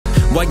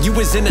While you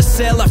was in a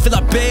cell, I feel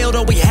I bailed,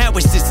 all we had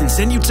was distance.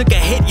 And you took a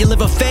hit, your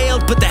liver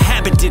failed, but the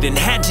habit didn't.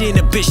 Had your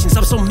inhibitions,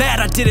 I'm so mad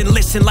I didn't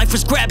listen. Life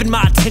was grabbing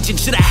my attention,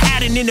 should've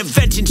had an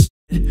intervention.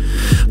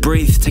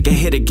 Breathe, take a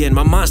hit again.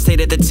 My mind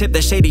stayed at the tip,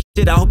 that shady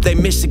shit, I hope they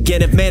miss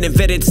again. If man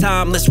invented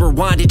time, let's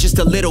rewind it just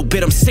a little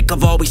bit. I'm sick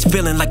of always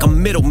feeling like a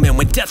middleman,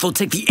 when death will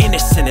take the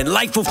innocent and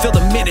life will fill the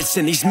minutes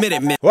in these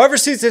Minutemen. Whoever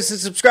sees this and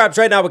subscribes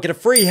right now will get a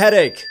free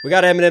headache. We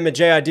got Eminem and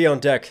JID on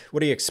deck. What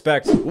do you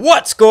expect?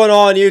 What's going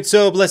on,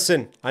 YouTube?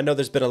 Listen, I know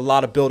there's been a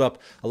lot of build-up,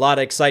 a lot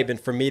of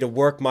excitement for me to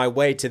work my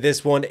way to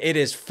this one. It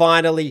is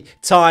finally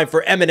time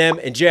for Eminem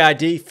and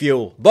JID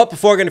Fuel. But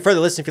before going any further,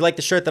 listen, if you like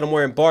the shirt that I'm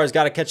wearing, bars,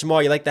 gotta catch them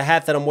all. You like the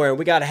hat that I'm wearing,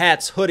 we got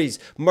hats, hoodies,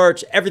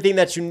 merch, everything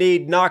that you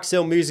need.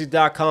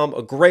 KnoxHillMusic.com,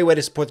 a great way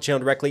to support the channel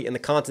directly and the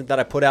content that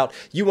I put out.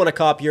 You want to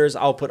copy yours,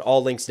 I'll put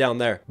all links down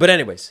there. But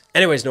anyways,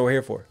 know what we're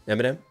here for.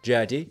 Eminem,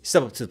 JID,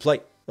 step up to the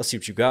plate. Let's see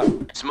what you got.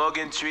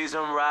 Smoking trees,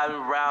 I'm riding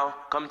around.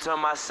 Come to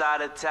my side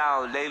of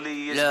town.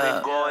 Lately it's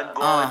been going.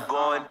 All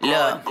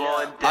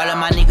of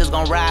my niggas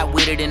gon' ride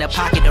with it in the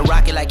pocket, the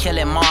rocket like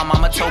killing mom.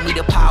 Mama told me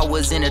the power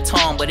was in the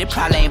tongue, but it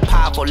probably ain't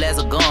powerful as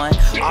a gun.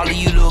 All of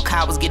you little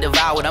cowards get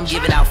devoured. I'm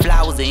giving out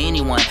flowers to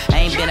anyone. I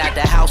ain't been out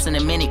the house in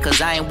a minute,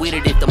 cause I ain't with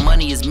it if the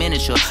money is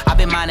miniature. I've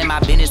been minding my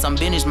business, I'm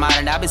business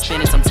minded. I've been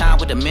spending some time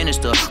with the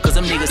minister, cause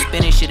them niggas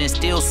spinning shit and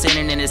still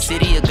sinning in the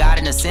city of God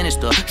and the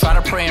sinister. Try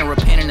to pray and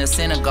repent in a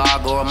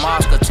synagogue or a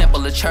mosque, a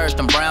temple, a church.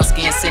 Them brown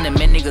skin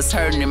cinnamon niggas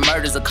hurting, and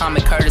murder's a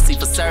common courtesy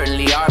for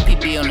certainly.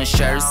 RPB on the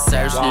shirt,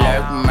 search,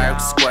 lurk, murk,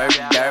 squirt,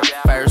 dirt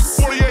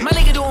first. My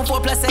nigga doing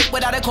 4+8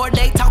 without a court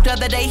date. Talked the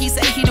other day, he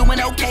say he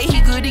doing okay.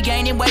 He good, he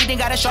gaining weight, and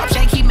got a sharp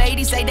shake he made.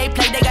 He say they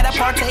play, they gotta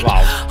partake.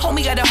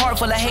 Homie got a heart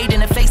full of hate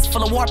and a face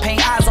full of war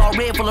paint. Eyes all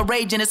red, full of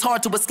rage, and it's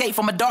hard to escape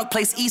from a dark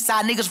place. East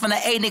side niggas from the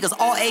A, niggas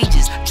all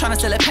ages. Tryna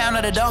sell a pound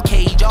of the dog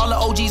cage. All the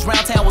OGs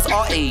round town was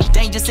all age.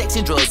 Danger, sex,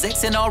 and drugs,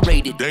 X and all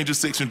rated. Danger,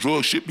 sex, and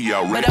drugs should be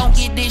outrageous. But don't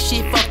get this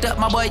shit fucked up,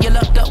 my boy, you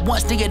lucked up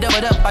once to get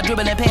doubled up by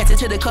dribbling past it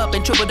to the cup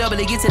and triple double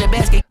to get to the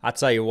basket. I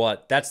tell you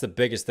what, that's the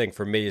biggest thing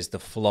for me is the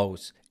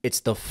flows. It's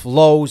the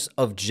flows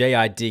of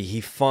JID.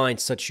 He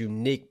finds such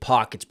unique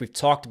pockets. We've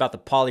talked about the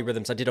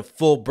polyrhythms. I did a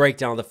full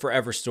breakdown of the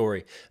Forever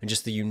Story and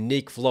just the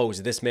unique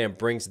flows this man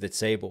brings to the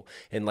table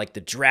and like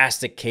the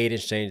drastic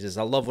cadence changes.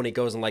 I love when he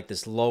goes in like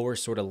this lower,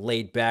 sort of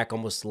laid back,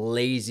 almost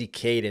lazy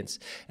cadence,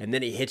 and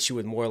then he hits you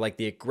with more like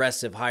the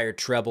aggressive, higher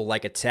treble,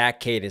 like attack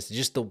cadence.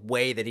 Just the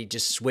way that he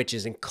just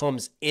switches and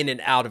comes in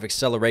and out of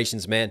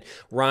accelerations, man.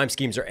 Rhyme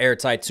schemes are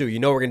airtight too. You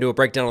know we're gonna do a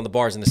breakdown on the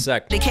bars in a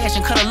sec. They cash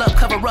and cuddle up,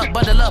 cover up,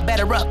 bundle up,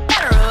 batter up.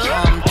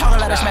 Talk a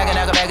lot of smack and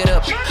I can back it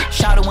up.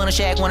 Shout out wanna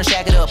shack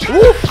it up.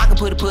 Woo. I can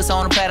put a puss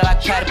on a platter like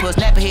a platypus.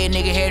 Nap a head,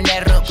 nigga, hair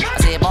nat it up. I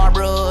said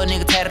Barbara,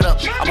 nigga, tat it up.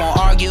 I won't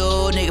argue,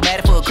 nigga, mad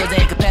at fuck, cause they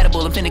ain't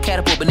compatible. I'm finna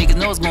catapult, but niggas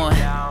know it's going.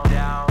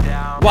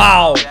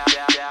 Wow.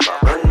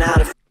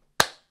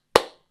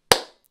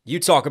 You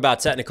talk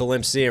about technical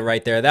MCing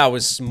right there. That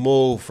was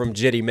smooth from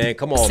JID, man.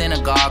 Come on.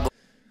 Synagogue,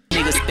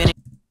 nigga spinning.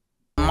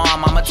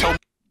 Mom, Mama told me.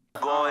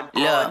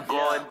 Look,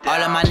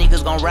 all of my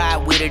niggas gon'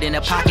 ride with it in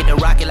the pocket, the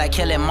rocket like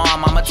killing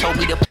mom. Mama told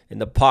me to. In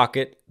the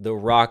pocket, the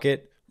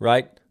rocket,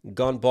 right?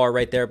 Gun bar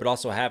right there, but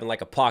also having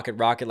like a pocket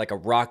rocket, like a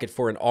rocket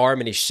for an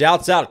arm. And he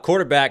shouts out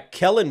quarterback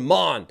Kellen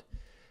Mond.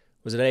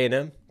 Was it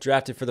A&M?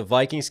 Drafted for the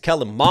Vikings.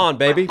 Kellen Mond,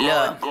 baby.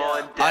 Look,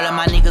 all of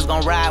my niggas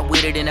gon' ride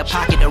with it in the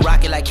pocket, the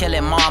rocket like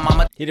killing mom.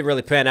 Mama he didn't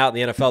really pan out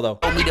in the NFL though.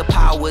 Told me the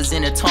power was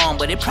in the tongue,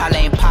 but it probably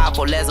ain't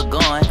powerful as a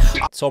gun.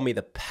 Told me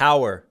the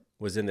power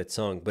was in the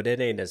tongue, but it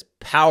ain't as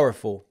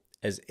powerful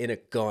as in a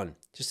gun.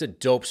 Just a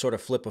dope sort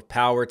of flip of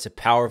power to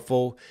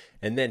powerful.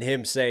 And then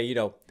him say, you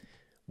know,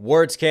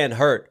 words can't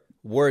hurt,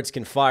 words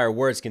can fire,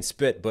 words can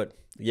spit, but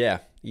yeah,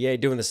 you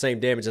ain't doing the same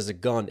damage as a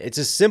gun. It's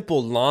a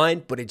simple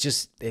line, but it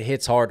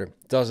hits harder,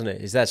 doesn't it?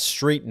 It's that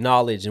street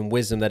knowledge and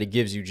wisdom that he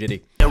gives you,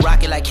 JID. The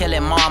rocket like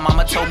killing mom.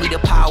 Mama told me the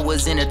power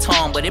was in the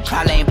tongue, but it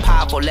probably ain't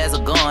powerful as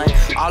a gun.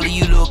 All of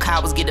you little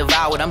cowards get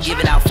devoured. I'm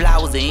giving out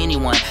flowers to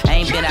anyone. I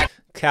ain't been out.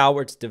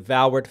 Cowards,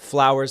 devoured,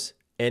 flowers,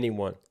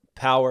 anyone.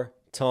 Power,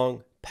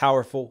 tongue,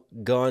 powerful,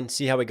 gun.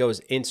 See how it goes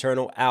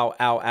internal, ow,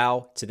 ow,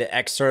 ow, to the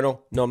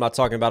external. No, I'm not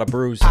talking about a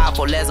bruise.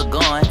 Powerful as a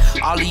gun.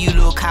 All of you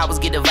little cowards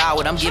get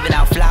devoured. I'm giving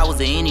out flowers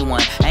to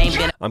anyone.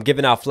 I'm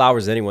giving out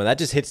flowers to anyone. That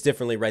just hits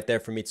differently right there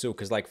for me too,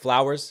 because like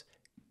flowers,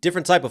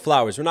 different type of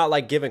flowers. We're not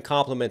like giving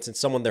compliments and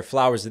someone their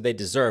flowers that they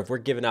deserve. We're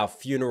giving out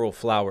funeral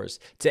flowers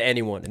to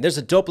anyone. And there's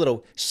a dope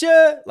little shh,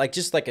 like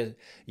just like a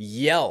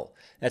yell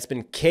that's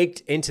been caked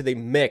into the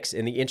mix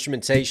in the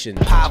instrumentation.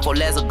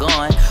 Powerful as a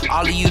gun.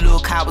 All of you little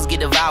cowards get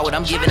devoured.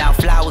 I'm giving out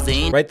flowers to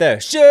anyone. Right there,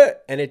 shh,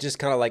 and it just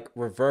kind of like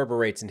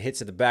reverberates and hits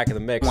at the back of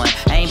the mix.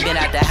 I ain't been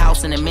out the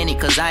house in a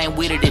minute, cause I ain't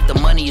with it if the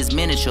money is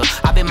miniature.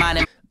 I've been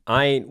minding.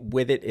 I ain't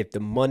with it if the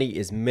money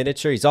is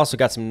miniature. He's also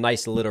got some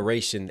nice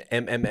alliteration,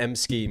 MMM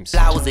schemes.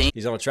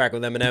 He's on a track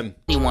with Eminem.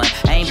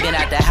 I ain't been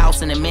out the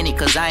house in a minute,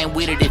 cause I ain't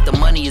with it if the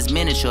money is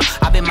miniature.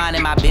 I've been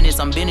minding my business,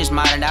 I'm business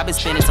minded. I've been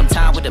spending some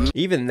time with them.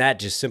 Even that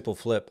just simple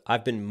flip.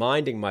 I've been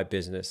minding my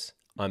business.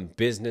 I'm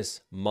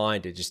business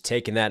minded. Just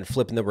taking that and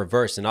flipping the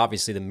reverse, and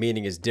obviously the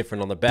meaning is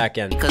different on the back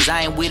end. Cause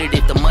I ain't with it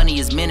if the money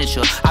is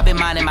miniature. I've been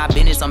minding my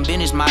business, I'm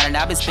business minded.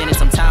 I've been spending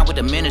some time with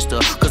the minister.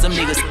 Cause them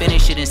niggas spinning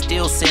shit and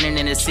still sinning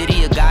in the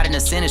city of God and the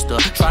sinister.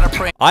 Try to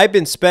pray. I've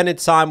been spending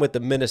time with the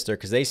minister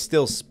because they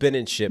still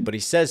spinning shit, but he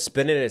says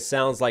spinning and it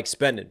sounds like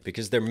spending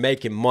because they're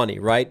making money,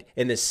 right?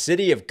 In the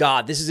city of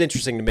God. This is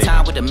interesting to me.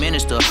 Time with the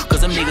minister.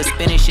 Cause them niggas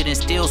spinning shit and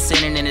still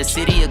sinning in the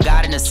city of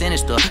God and the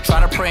sinister.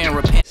 Try to pray and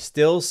repent.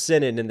 Still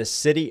sinning in the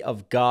city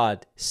of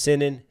God.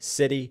 Sinning,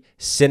 city,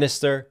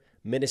 sinister,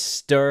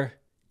 minister,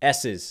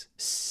 S's.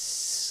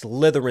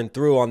 Slithering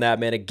through on that,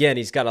 man. Again,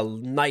 he's got a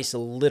nice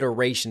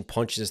alliteration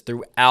punches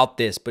throughout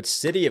this. But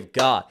City of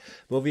God,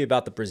 movie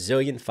about the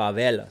Brazilian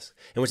favelas.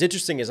 And what's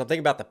interesting is I'm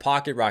thinking about the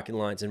Pocket Rocket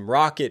lines. And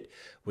Rocket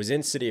was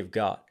in City of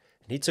God.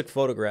 And he took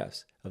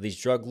photographs of these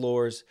drug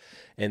lords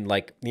and,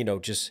 like, you know,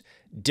 just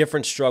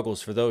different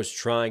struggles for those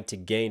trying to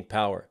gain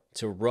power,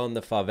 to run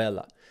the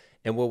favela.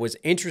 And what was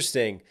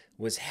interesting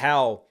was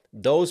how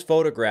those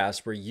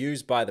photographs were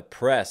used by the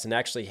press and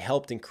actually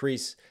helped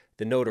increase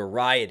the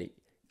notoriety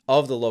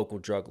of the local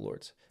drug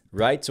lords,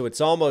 right? So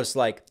it's almost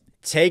like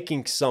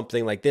taking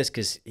something like this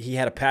because he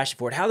had a passion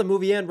for it. How the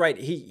movie end, right?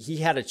 He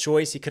had a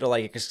choice. He could have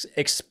like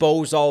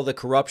exposed all the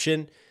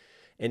corruption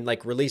and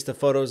like release the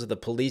photos of the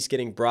police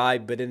getting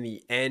bribed. But in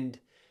the end,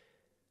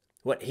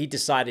 what he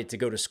decided to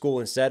go to school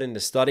instead and to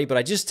study. But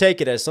I just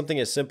take it as something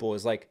as simple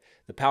as like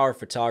the power of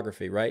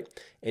photography, right?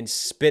 And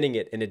spinning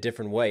it in a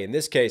different way. In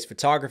this case,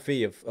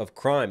 photography of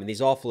crime and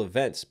these awful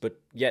events, but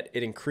yet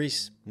it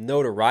increased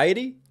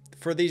notoriety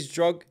for these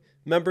drug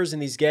members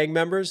and these gang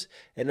members.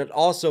 And it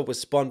also was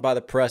spun by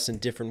the press in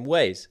different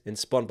ways and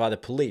spun by the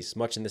police,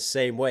 much in the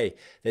same way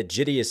that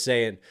JIDDY is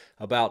saying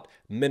about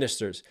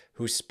ministers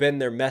who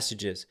spend their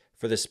messages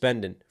for the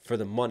spending, for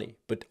the money.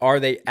 But are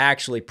they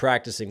actually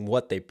practicing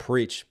what they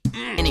preach?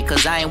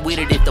 Cause I ain't with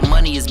it if the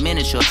money is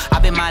miniature.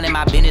 I've been minding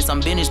my business,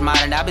 I'm business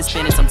minded. I've been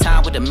spending some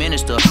time with the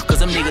minister. Cause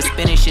them niggas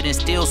spinning shit and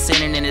still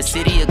sinning in the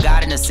city of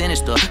God and the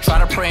sinister. Try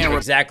to pray and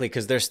exactly,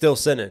 because they're still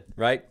sinning,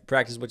 right?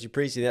 Practice what you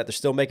preach, and that they're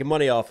still making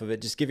money off of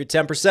it. Just give your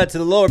 10% to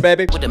the Lord,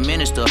 baby. With the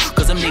minister.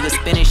 Cause them niggas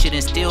spinning shit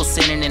and still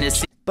sinning in the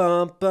city.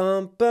 Bum,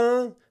 bum,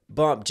 bum.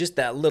 Bump, just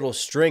that little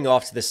string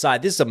off to the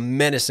side. This is a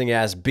menacing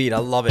ass beat. I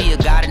love it. Be a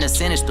God in the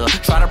sinister.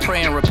 Try to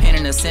pray and repent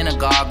in a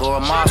synagogue or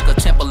a mosque, a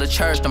temple, a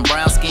church. Them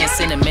brown skin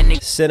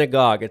cinnamon.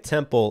 Synagogue, a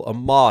temple, a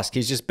mosque.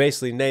 He's just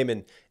basically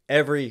naming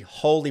every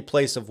holy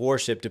place of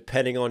worship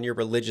depending on your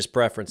religious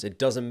preference. It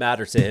doesn't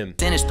matter to him.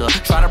 Sinister.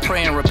 Try to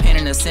pray and repent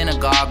in a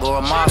synagogue or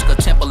a mosque, a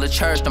temple, a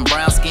church. Them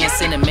brown skin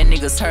cinnamon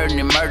niggas hurting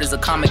and murders a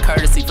common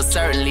courtesy for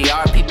certainly.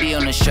 RPP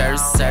on the shirt,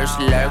 search,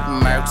 lurk,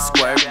 murk,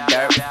 squirt,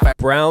 dirt.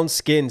 Brown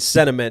skin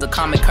sentiment. A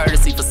common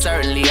courtesy for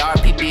certainly.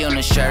 RPP on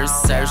the shirt,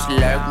 search,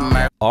 lurk,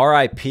 murk.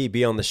 RIP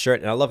be on the shirt.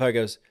 And I love how it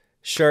goes.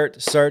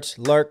 Shirt, search,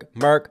 lurk,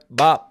 murk,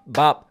 bop,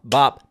 bop,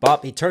 bop,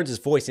 bop. He turns his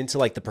voice into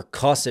like the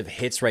percussive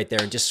hits right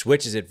there and just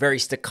switches it. Very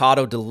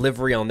staccato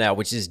delivery on that,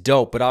 which is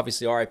dope. But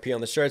obviously RIP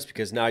on the shirts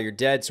because now you're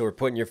dead. So we're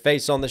putting your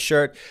face on the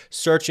shirt,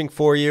 searching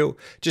for you.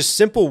 Just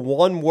simple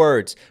one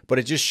words, but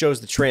it just shows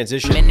the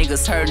transition.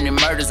 Niggas hurting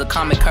and murder's a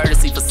common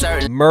courtesy for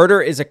certain.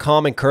 Murder is a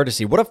common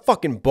courtesy. What a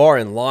fucking bar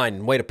in line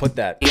and way to put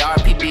that.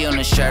 RPP on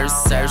the shirt,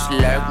 search,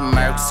 lurk,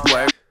 murk,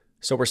 squirt.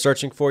 So we're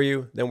searching for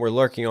you, then we're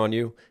lurking on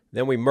you,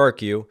 then we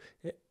murk you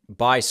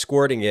by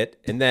squirting it,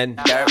 and then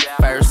dirt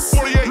first.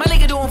 My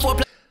nigga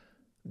doing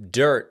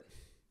dirt,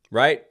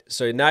 right?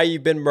 So now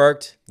you've been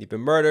murked, you've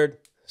been murdered,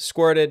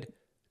 squirted,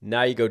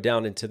 now you go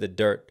down into the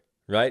dirt,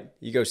 right?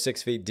 You go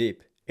 6 feet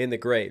deep in the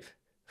grave.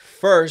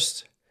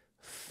 First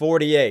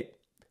 48.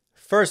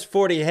 First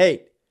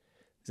 48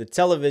 is a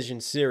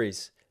television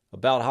series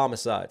about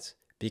homicides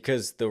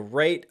because the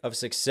rate of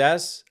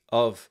success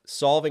of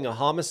solving a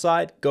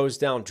homicide goes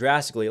down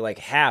drastically, like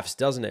halves,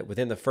 doesn't it,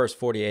 within the first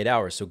 48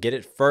 hours. So get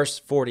it,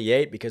 first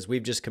 48, because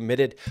we've just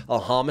committed a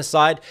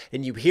homicide,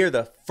 and you hear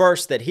the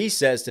first that he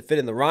says to fit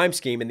in the rhyme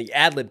scheme, and the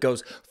ad-lib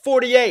goes,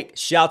 48,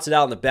 shouts it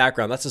out in the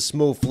background. That's a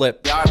smooth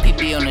flip.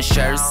 RPP on the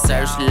shirt,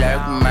 search,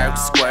 lurk, murk,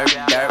 squirt,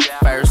 dirt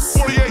first.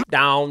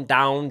 Down,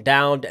 down,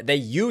 down. They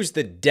use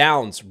the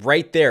downs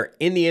right there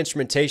in the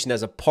instrumentation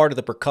as a part of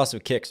the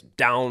percussive kicks.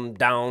 Down,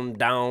 down,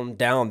 down,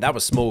 down. That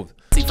was smooth.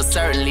 For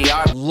certainly,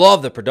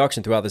 love the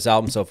production throughout this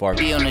album so far.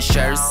 Be on the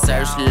shirt,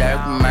 search,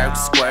 lurk, murk,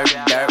 squirt,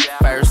 dirt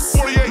first.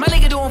 My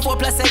nigga doing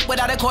 4+8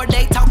 without a court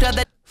date. Talk to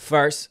the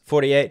first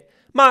 48.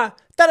 Ma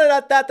da da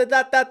da da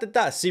da da da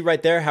da. See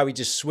right there how he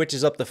just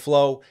switches up the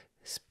flow.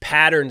 His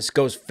patterns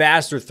goes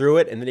faster through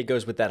it, and then he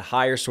goes with that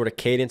higher sort of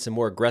cadence and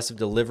more aggressive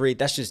delivery.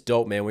 That's just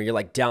dope, man. When you're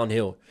like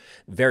downhill,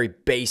 very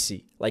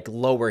bassy, like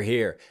lower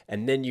here,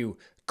 and then you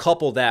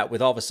couple that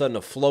with all of a sudden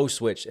a flow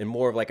switch and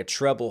more of like a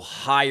treble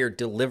higher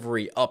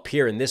delivery up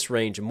here in this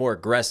range and more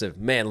aggressive.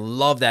 Man,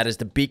 love that as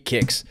the beat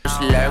kicks.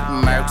 Lurk,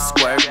 murk,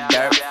 squirt,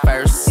 dirt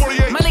first.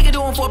 My nigga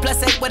doing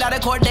 4+8 without a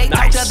court date.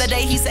 Nice. The other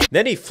day he said.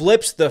 Then he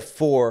flips the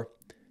 4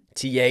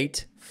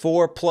 T8.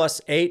 4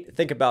 plus 8.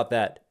 Think about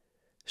that.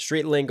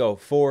 Street lingo.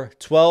 4,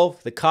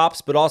 12. The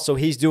cops, but also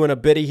he's doing a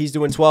biddy. He's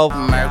doing 12.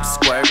 Murk,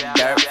 squirt,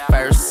 dirt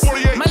first.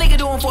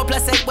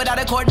 4+8 without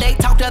a court date.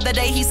 Talked the other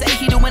day, he say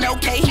he doing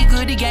okay. He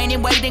good, he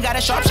gaining weight, and got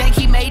a sharp shank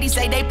he made. He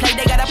say they play,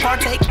 they gotta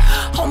partake.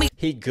 Homie,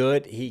 he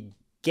good, he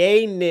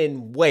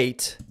gaining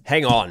weight.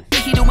 Hang on.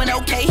 He doing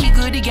okay, he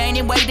good, he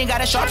gaining weight, and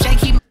got a sharp shank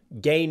he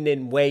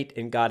gaining weight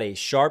and got a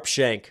sharp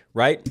shank,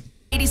 right?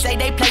 He say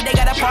they play, they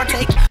gotta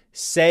partake.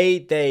 Say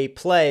they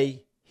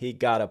play, he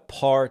gotta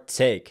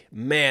partake.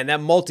 Man,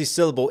 that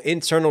multi-syllable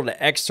internal to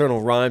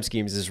external rhyme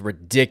schemes is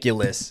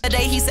ridiculous.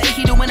 Today he say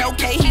he doing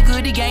okay, he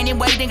good, he gaining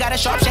weight, and got a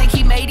sharp shank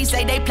he made. He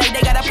say they play,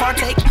 they gotta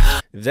partake.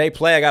 They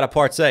play, I gotta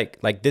partake.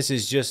 Like, this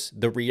is just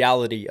the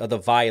reality of the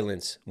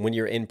violence when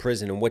you're in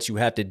prison and what you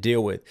have to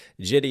deal with.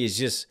 JIDDY is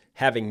just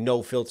having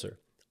no filter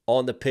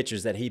on the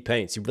pictures that he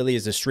paints. He really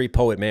is a street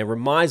poet, man.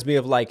 Reminds me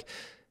of like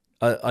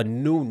a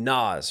new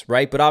Nas,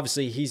 right? But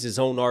obviously he's his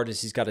own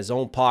artist. He's got his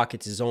own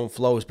pockets, his own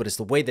flows, but it's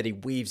the way that he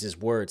weaves his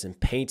words and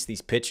paints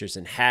these pictures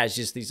and has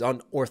just these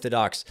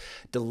unorthodox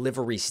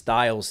delivery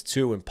styles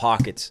too in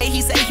pockets.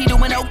 He say he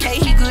doing okay,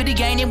 he good, he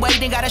gaining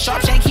weight, and got a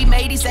sharp shank he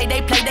made. He say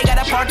they play, they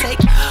gotta partake.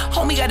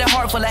 Homie got a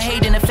heart full of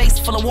hate and a face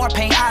full of war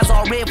paint, eyes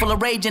all red full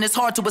of rage, and it's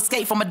hard to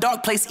escape from a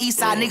dark place. East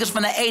side niggas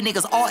from the A,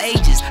 niggas all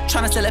ages,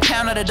 trying to sell a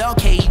pound of the dog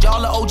cage.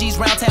 All the OGs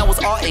round town was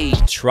all age.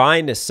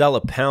 Trying to sell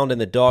a pound in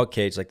the dog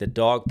cage, like the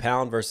dog pound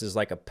versus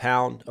like a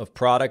pound of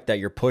product that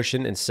you're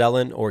pushing and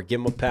selling, or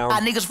give them a pound.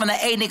 Niggas from the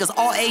A, niggas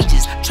all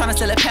ages, trying to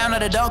sell a pound of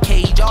the dog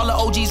cage. All the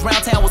OGs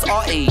round town was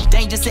all age.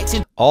 Danger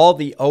section. All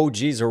the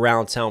OGs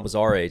around town was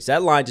our age.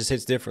 That line just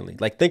hits differently.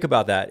 Like, think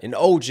about that. An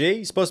OG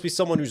is supposed to be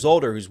someone who's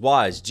older, who's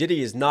wise.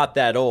 JIDDY is not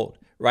that old,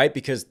 right?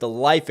 Because the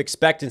life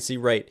expectancy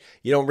rate,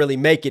 you don't really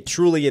make it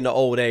truly into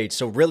old age.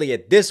 So really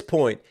at this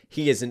point,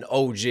 he is an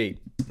OG.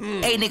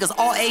 Hey, niggas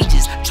all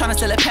ages, trying to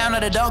sell a pound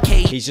of the dog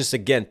cage. He's just,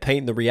 again,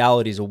 painting the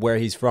realities of where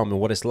he's from and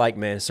what it's like,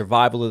 man.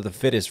 Survival of the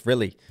fittest,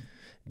 really.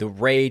 The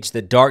rage,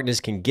 the darkness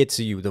can get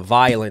to you, the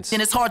violence.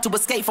 And it's hard to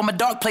escape from a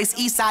dark place.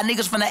 East side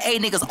niggas from the A,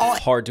 niggas all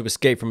hard to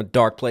escape from a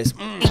dark place.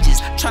 Ages,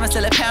 trying to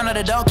sell a pound of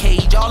the dog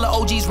cage. All the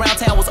OGs round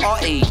town was all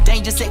age.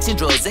 Danger, sex, and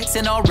drugs, X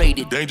and R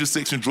rated. Danger,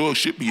 sex, and drugs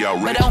should be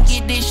outrageous. But don't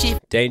get this shit.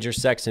 Danger,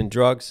 sex, and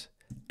drugs.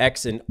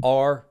 X and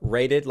R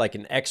rated, like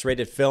an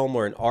X-rated film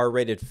or an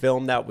R-rated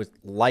film. That was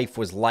life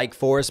was like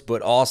for us,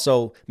 but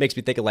also makes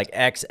me think of like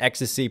X,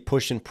 ecstasy,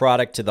 pushing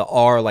product to the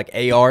R, like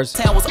ARs.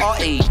 Town was all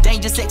age.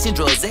 Danger, sex, and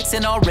drugs, X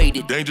and R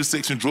rated. Danger,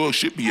 sex, and drugs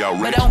should be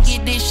outrageous. But don't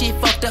get this shit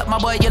fucked up, my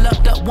boy. You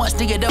lucked up once,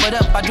 nigga, doubled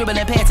up. I dribble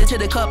and pass it to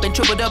the cup and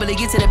triple double it.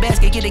 Get to the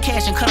basket, get the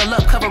cash and cuddle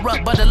up, cover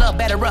up, bundle up,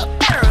 batter up.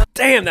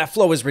 Damn, that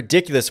flow is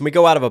ridiculous. And we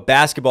go out of a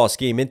basketball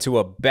scheme into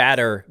a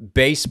batter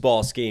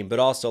baseball scheme, but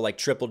also like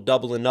triple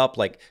doubling up,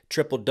 like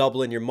triple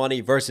doubling your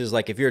money versus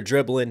like if you're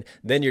dribbling,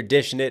 then you're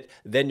dishing it,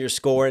 then you're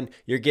scoring,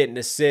 you're getting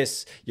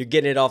assists, you're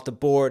getting it off the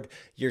board,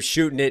 you're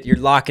shooting it, you're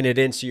locking it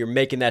in, so you're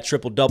making that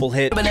triple double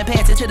hit. Dribble and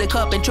pass it to the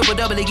cup and triple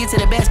double it. Get to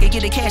the basket,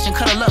 get the cash and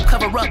cuddle up,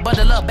 cover up,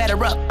 bundle up,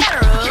 batter up.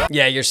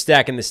 Yeah, you're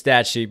stacking the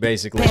stat sheet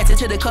basically. Pass it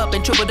to the cup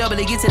and triple double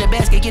it. Get to the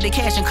basket, get the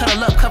cash and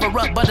cuddle up, cover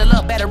up, bundle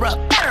up, batter up.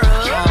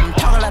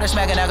 Talk a lot of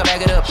smack and I can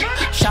back it up.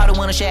 Shout it,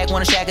 wanna shack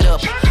it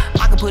up.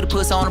 I can put a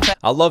puss on the.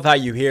 I love how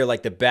you hear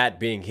like the bat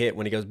being hit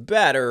when he goes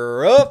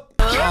batter up.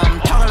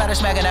 Talk a lot of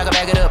smack and I can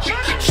back it up.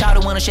 Shout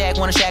it, wanna shack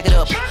it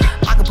up.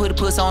 I can put a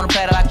puss on the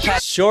platter like a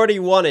platter. Shorty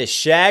wanna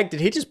shag?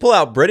 Did he just pull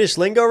out British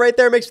lingo right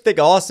there? Makes me think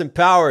of Austin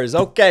Powers.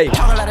 Okay.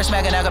 Talk a lot of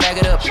smack and I can back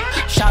it up.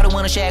 Shout it,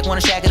 wanna shack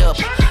it up.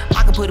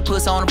 I can put a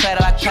puss on the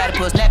platter like a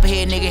platypus. Nap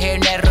head, nigga, hair,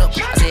 nat it up.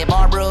 I said,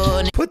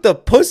 Barbara. Put the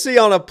pussy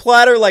on a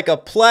platter like a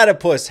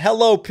platypus.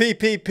 Hello,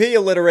 PPP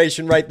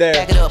alliteration right there.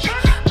 Back it up.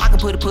 I can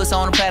put a puss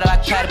on the platter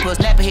like a platypus.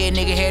 Nap head,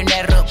 nigga, hair,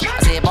 nat it up. I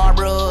said,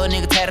 Barbara,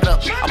 nigga, tat it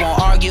up. I won't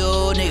argue,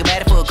 nigga,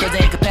 mad at fuck, cause they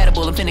ain't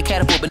compatible. I'm finna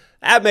catapult.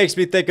 That makes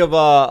me think of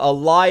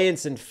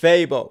Alliance and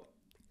Fabo.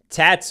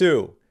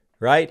 Tattoo,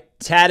 right?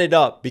 Tatted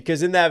up.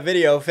 Because in that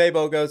video,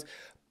 Fabo goes,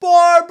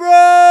 Barbara!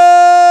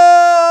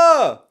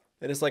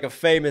 And it's like a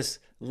famous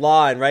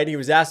line, right? He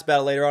was asked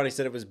about it later on. He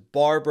said it was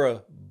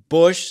Barbara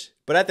Bush.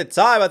 But at the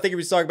time, I think he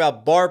was talking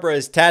about Barbara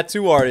as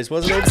tattoo artist,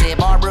 wasn't it? I said,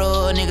 Barbara,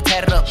 nigga,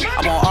 tat it up.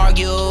 I won't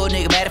argue,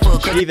 nigga, mad at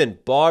fuck. Even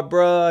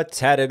Barbara,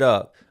 tatted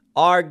up.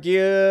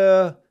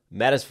 Argue,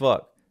 mad as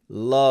fuck.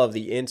 Love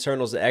the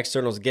internals, the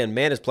externals. Again,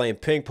 man is playing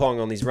ping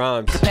pong on these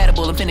rhymes.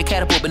 Compatible, I'm finna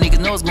catapult, but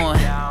niggas know it's going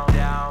down.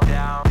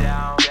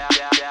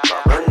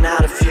 Run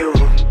out of fuel.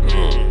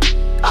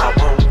 I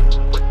won't.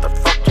 What the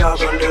fuck y'all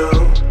gonna do?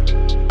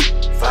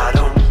 If I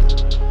don't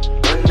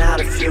run out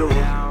of fuel.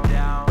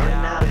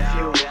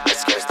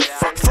 Let's get the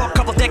fuck for a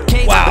couple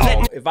decades.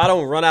 Wow. If I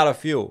don't run out of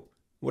fuel,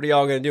 what are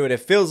y'all gonna do? And it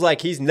feels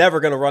like he's never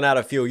gonna run out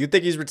of fuel. You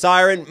think he's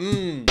retiring?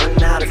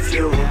 Run out of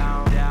fuel.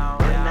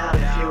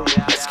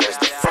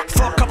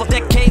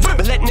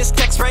 Been letting this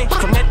text ray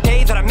from that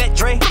day that I met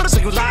Dre. So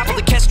you live on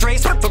the catch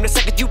strays from the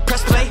second you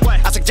press play.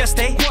 I suggest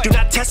they do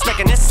not test like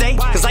an essay.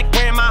 Cause like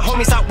where my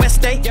homies out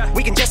west day,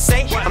 we can just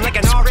say I'm like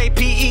an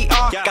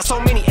R-A-P-E-R. Got so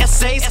many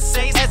essays.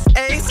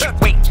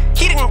 Wait,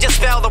 he didn't just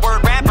spell the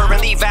word rapper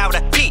and leave out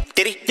a P,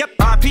 did he? Yep,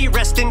 R.P.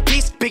 rest in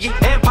peace. Biggie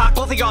and Pac,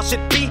 both of y'all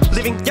should be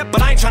living. Yep,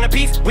 but I ain't trying to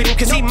beef with him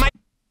cause he might.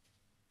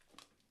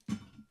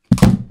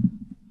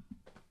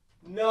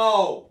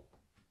 No.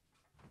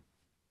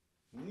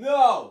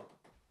 No.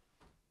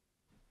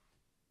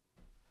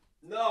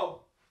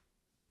 No.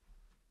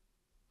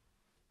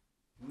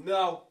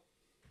 No.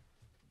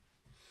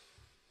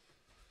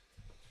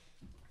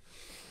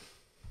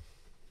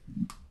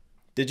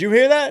 Did you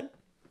hear that?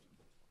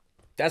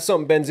 That's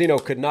something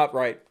Benzino could not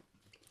write.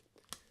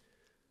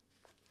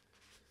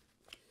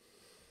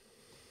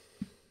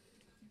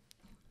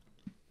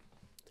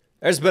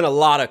 There's been a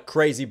lot of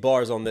crazy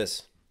bars on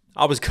this.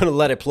 I was going to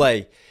let it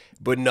play,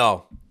 but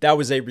no. That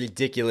was a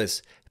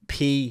ridiculous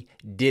P.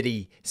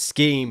 Diddy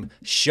scheme.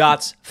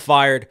 Shots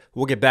fired.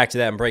 We'll get back to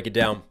that and break it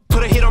down.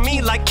 Put a hit on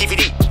me like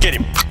KVD, get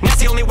him. That's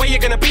the only way you're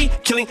gonna be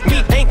killing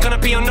me. Ain't gonna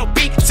be on no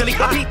beat, silly.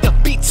 I beat the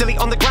beat, silly.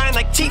 On the grind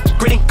like teeth,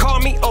 gritting. Call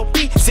me OP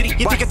City.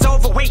 You think it's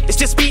overweight? It's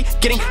just me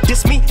getting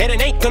this me, and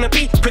it ain't gonna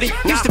be pretty.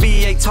 Used to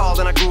be 8 tall,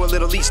 and I grew a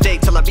little each day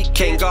till I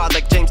became God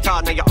like James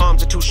Todd. Now your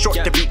arms are too short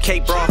to beat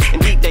K-Bra.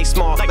 Indeed, they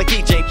small like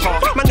DJ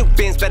Paul. My new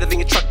Benz better than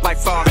your truck by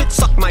far.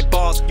 Suck my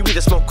balls. You either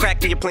smoke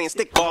crack or you're playing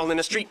stickball in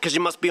the street, cause you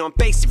must be on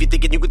base if you're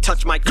thinking you could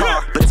touch my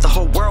car. But if the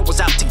whole world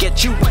was out to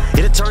get you,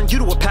 it'd turn you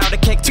to a powder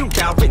keg too.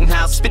 Down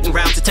Rittenhouse, spitting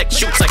rounds to tech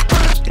shoots like,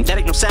 and that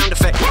ain't no sound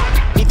effect.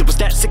 Neither was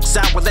that 6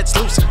 hour let's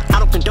loose. I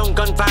don't condone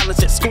gun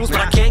violence at schools,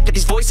 but I can't get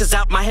these voices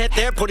out my head.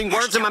 They're putting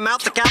words in my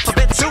mouth like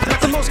alphabet soup. Not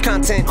the most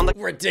content on the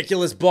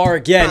ridiculous bar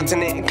again.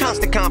 continent. And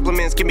constant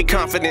compliments give me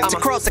confidence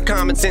across the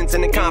common sense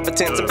and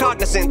incompetence. I'm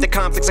cognizant that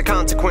conflicts are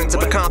consequence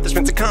of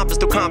accomplishments accomplished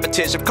through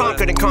competition. I've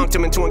conquered and conked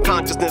him into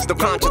unconsciousness. No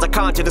conscious, I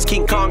conjure this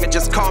King Kong and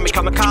just call me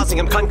kamikaze.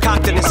 I'm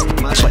concocting this.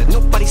 But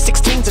nobody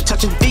 16s are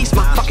touching these.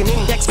 My fucking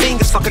index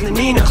fingers fucking the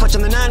Nina.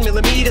 Clutching the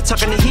 9mm,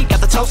 tucking the heat.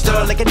 Got the toaster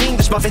like an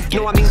English muffin.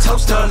 No, I mean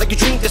toaster like you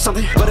dreamed of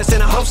something, but it's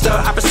in a holster.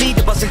 I proceed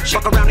to bust it,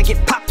 fuck around and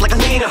get popped like a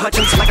Nina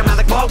Hutchins, like I'm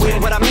Alec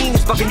Baldwin. What I mean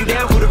is fucking you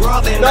down, who the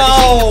raw then?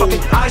 No.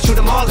 I shoot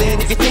them all in.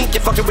 If you think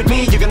you're fucking with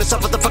me, you're gonna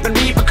suffer the fucking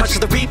repercussions.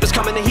 The reapers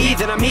coming to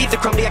heat, and I'm the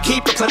crumbly I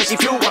keep replenishing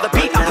fuel while the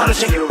beat I'm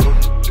punishing you.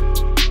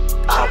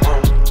 I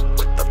won't.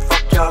 What the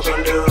fuck y'all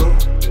gonna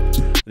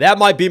do? That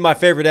might be my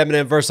favorite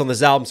Eminem verse on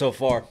this album so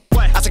far.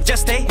 I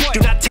suggest they do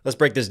not. Let's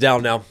break this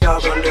down now. Y'all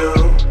gonna do?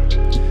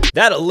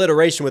 That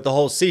alliteration with the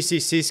whole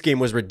CCC scheme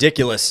was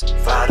ridiculous.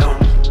 If I don't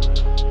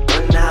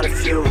run out of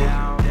fuel,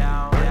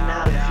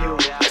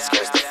 let's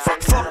get the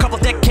fuck For a couple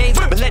decades,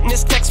 been letting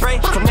this text spray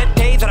from that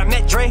day that I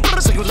met Dre.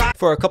 So you lie.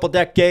 For a couple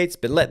decades,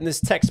 been letting this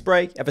tech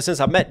spray ever since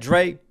I met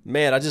Dre.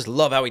 Man, I just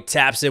love how he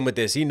taps in with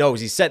this. He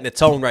knows he's setting the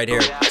tone right here.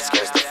 Let's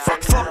get the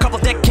fuck For a couple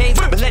decades,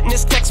 been letting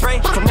this text spray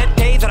from that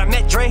day that I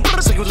met Dre.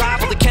 So you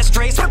liable to catch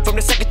strays from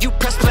the second you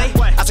press play.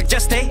 I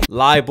suggest they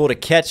Liable to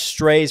catch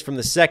strays from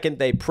the second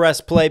they press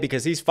play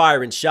because he's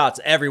firing shots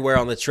everywhere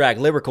on the track.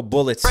 Lyrical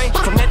bullets.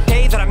 from that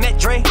day that I met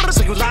Dre.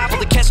 So you liable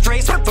to catch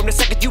strays from the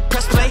second you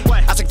press play.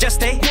 I suggest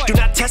they do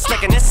not test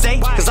like an essay,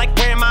 cause like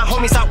where my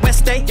homies out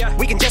west day,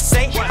 we can just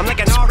say I'm like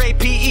an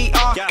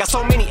R-A-P-E-R. Got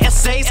so many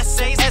essays.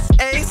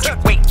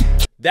 Wait.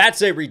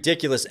 That's a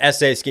ridiculous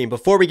essay scheme.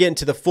 Before we get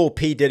into the full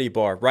P. Diddy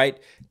bar, right?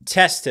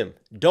 Test him.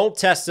 Don't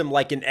test him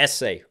like an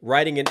essay.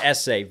 Writing an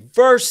essay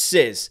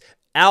versus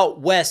out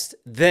west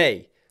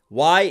they.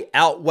 Why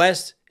out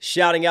west?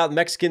 Shouting out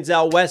Mexicans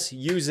out west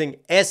using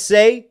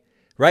essay,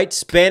 right?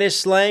 Spanish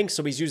slang.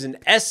 So he's using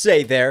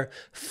essay there.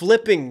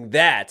 Flipping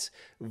that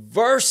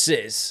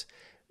versus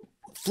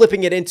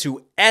flipping it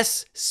into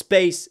S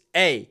space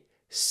A.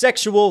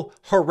 Sexual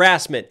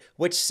harassment,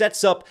 which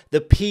sets up the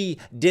P.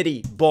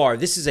 Diddy bar.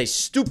 This is a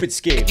stupid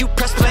scheme. You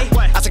press play,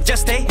 I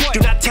suggest they do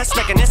not test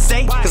like an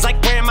essay, cause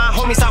like where my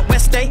homies out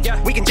west day,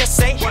 we can just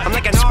say I'm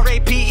like an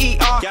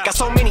R-A-P-E-R. Got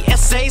so many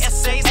essays.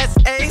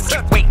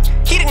 Wait,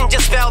 he didn't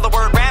just spell the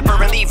word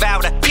rapper and leave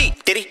out a P,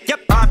 did he? Yep,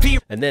 R-P.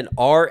 And then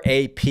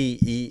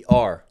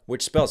R-A-P-E-R,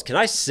 which spells, can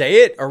I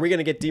say it? Or are we going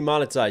to get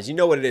demonetized? You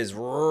know what it is.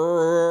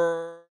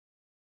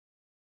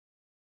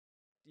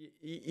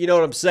 You know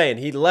what I'm saying?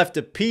 He left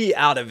a P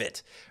out of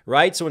it,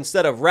 right? So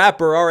instead of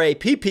rapper,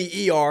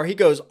 R-A-P-P-E-R, he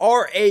goes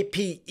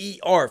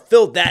R-A-P-E-R.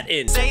 Fill that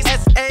in.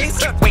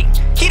 Wait,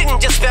 he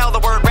didn't just spell the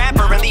word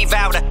rapper and leave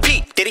out a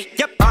P, did he?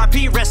 Yep,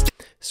 R-P rest.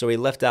 So he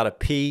left out a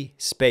P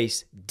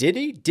space. Did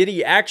he? Did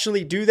he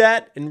actually do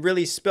that and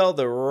really spell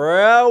the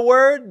real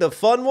word, the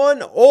fun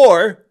one?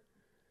 Or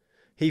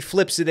he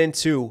flips it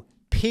into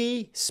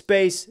P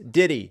space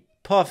Diddy,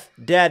 Puff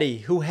Daddy,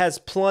 who has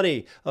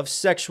plenty of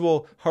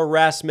sexual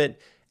harassment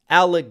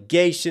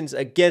allegations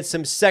against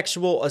him,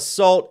 sexual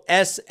assault,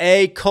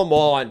 S.A. Come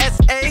on.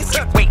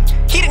 Wait,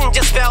 he didn't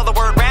just spell the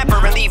word rapper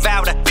and leave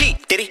out a P,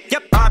 did he?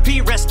 Yep,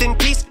 R.P. rest in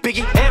peace,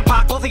 Biggie and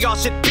Pac, both of y'all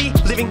should be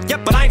living.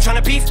 Yep, but I ain't trying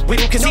to beef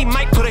with him, cause he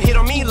might put a hit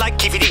on me like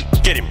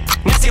KVD. Get him.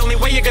 That's the only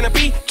way you're gonna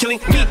be killing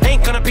me.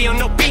 Ain't gonna be on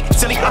no beat,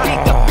 silly. I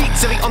need the beat,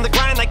 silly. On the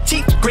grind like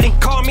teeth, gritting.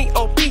 Call me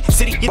OP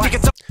City. You think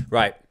it's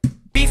right.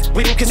 Beef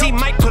with him, cause he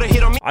might put a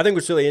hit on me. I think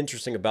what's really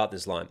interesting about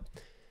this line,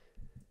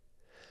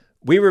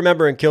 we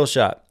remember in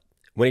Killshot,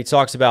 when he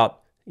talks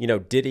about, you know,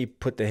 Diddy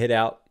put the hit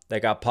out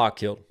that got Pac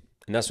killed.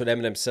 And that's what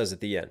Eminem says at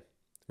the end,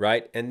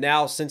 right? And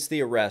now, since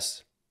the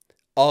arrest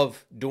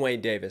of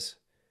Dwayne Davis,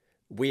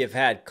 we have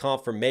had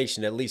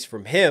confirmation, at least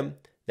from him,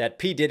 that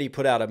P. Diddy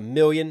put out $1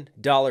 million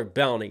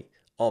bounty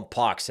on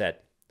Pac's head,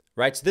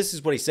 right? So this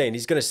is what he's saying.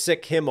 He's going to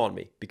sick him on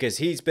me because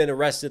he's been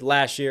arrested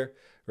last year,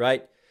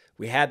 right?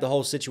 We had the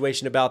whole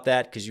situation about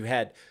that because you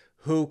had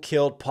who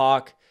killed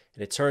Pac,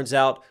 and it turns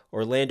out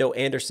Orlando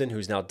Anderson,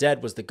 who's now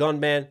dead, was the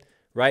gunman,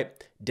 right?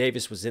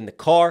 Davis was in the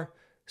car,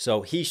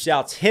 so he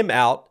shouts him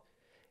out,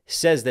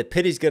 says that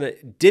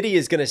Diddy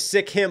is gonna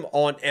sick him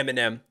on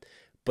Eminem,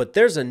 but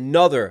there's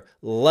another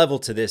level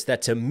to this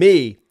that to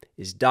me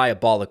is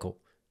diabolical.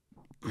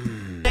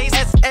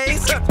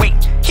 Wait,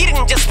 he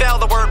didn't just spell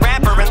the word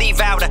rapper and leave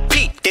out a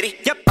P, did he?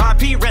 Yep,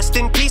 RP, rest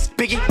in peace,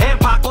 Biggie and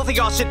Pac, both of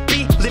y'all should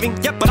be living.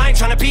 Yep, but I ain't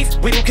trying to beef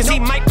with him, cause he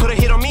might put a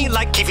hit on me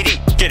like Keefy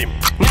D. Get him.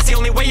 That's the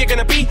only way you're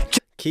gonna be.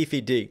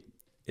 Keefy D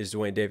is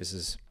Dwayne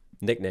Davis's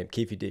nickname,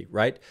 Keefy D,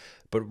 right?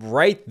 But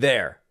right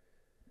there,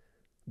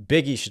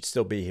 Biggie should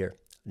still be here,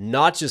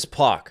 not just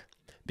Pac,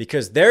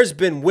 because there's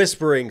been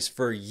whisperings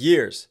for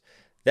years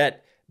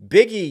that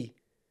Biggie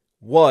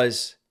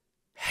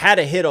had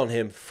a hit on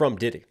him from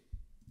Diddy.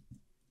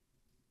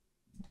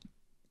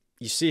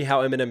 You see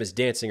how Eminem is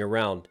dancing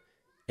around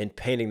and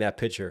painting that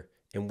picture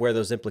and where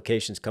those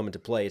implications come into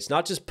play. It's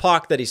not just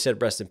Pac that he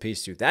said rest in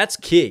peace to. That's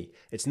key.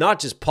 It's not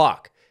just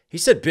Pac. He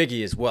said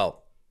Biggie as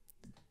well.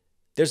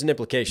 There's an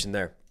implication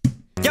there.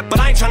 Yep, but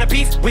I ain't trying to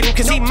beef with him,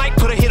 cause he might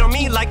put a hit on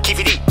me like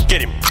Keefy D.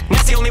 Get him.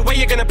 That's the only way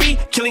you're gonna be.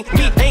 Killing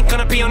me ain't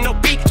gonna be on no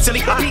beat,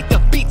 silly. I beat the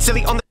beat,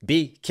 silly on the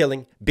be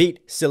killing,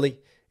 beat, silly.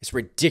 It's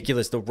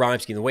ridiculous, the rhyme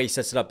scheme, the way he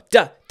sets it up.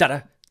 Da, da,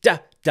 da, da,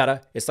 da, da.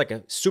 It's like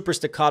a super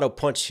staccato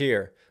punch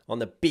here on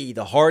the B,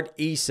 the hard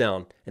E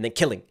sound, and then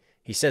killing.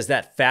 He says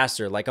that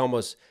faster, like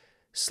almost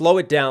slow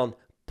it down,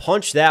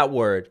 punch that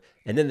word,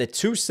 and then the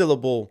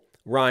 2-syllable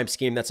rhyme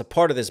scheme that's a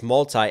part of this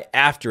multi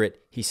after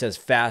it, he says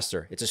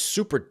faster. It's a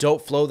super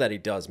dope flow that he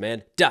does,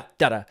 man. Da,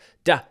 da, da,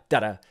 da, da,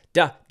 da.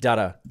 Da, da,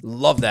 da.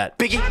 Love that.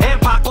 Biggie and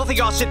Pac, both of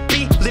y'all should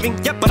be living.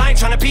 Yep, but I ain't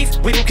trying to beef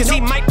with him, cause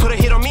he might put a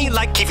hit on me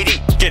like Keefy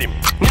D. Get him.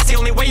 That's the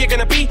only way you're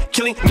gonna be.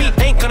 Killing me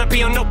ain't gonna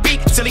be on no beat,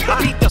 silly.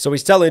 So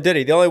he's telling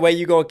Diddy, the only way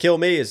you gonna kill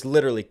me is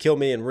literally kill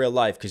me in real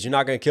life, because you're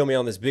not gonna kill me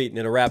on this beat and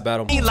in a rap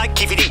battle. Me like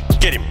Keefy D.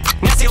 Get him.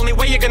 That's the only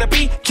way you're gonna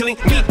be. Killing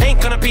me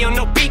ain't gonna be on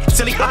no beat,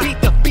 silly. I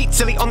beat the beat,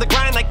 silly, on the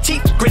grind like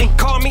teeth gritting.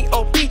 Call me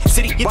OB,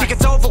 city. You think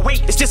it's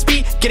overweight? It's just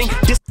me getting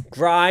this.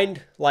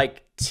 Grind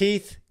like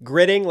teeth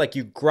gritting, like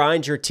you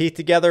grind your teeth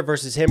together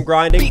versus him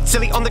grinding. Beat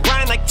silly on the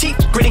grind like teeth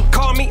gritting.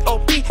 Call me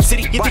OB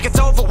city. You think it's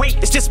overweight?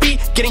 It's just me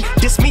getting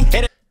this me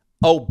and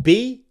OB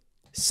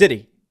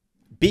city,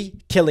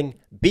 B killing,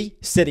 B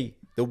city.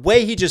 The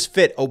way he just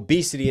fit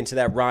obesity into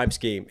that rhyme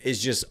scheme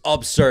is just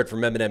absurd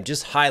from Eminem.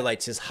 Just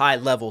highlights his high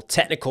level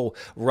technical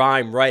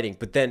rhyme writing,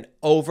 but then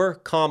over,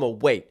 comma,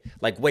 weight.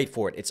 Like wait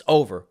for it. It's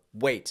over,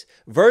 weight.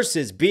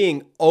 Versus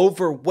being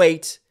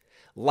overweight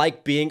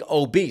like being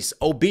obese.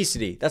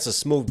 Obesity. That's a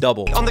smooth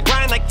double. On the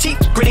grind like teeth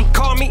gritting.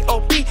 Call me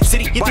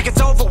obesity. You think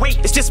it's overweight?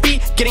 It's just me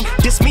getting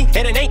this me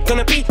and it ain't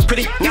gonna be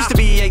pretty. Used to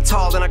be 8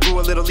 tall, then I grew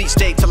a little each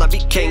day till I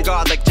became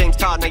God like James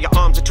Todd. Now your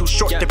arms are too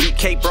short to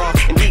BK bra.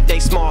 Indeed they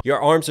small. Your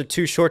arms are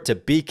too short to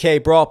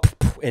BK bra.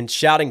 And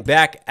shouting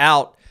back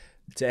out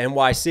to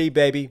NYC,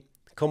 baby.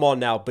 Come on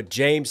now. But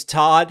James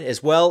Todd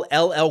as well.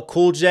 LL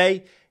Cool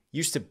J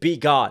used to be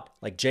God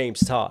like James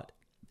Todd.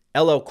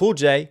 LL Cool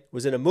J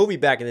was in a movie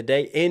back in the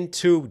day, In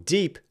Too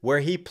Deep, where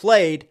he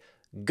played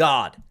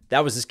God.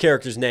 That was his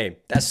character's name.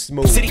 That's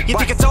smooth. City, you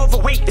think it's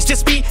overweight? It's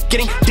just me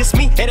getting this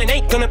me and it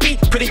ain't gonna be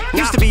pretty.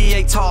 Used to be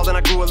 8 tall, then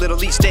I grew a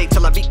little each day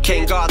till I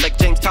became God like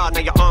James Todd.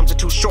 Now your arms are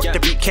too short to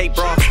BK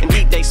bra.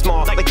 Indeed they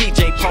small like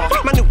DJ Paul.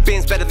 My new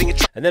Benz better than your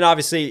truck. And then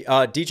obviously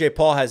DJ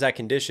Paul has that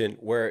condition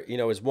where, you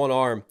know, his one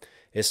arm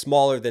is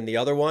smaller than the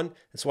other one.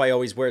 That's why he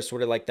always wears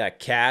sort of like that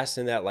cast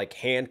and that like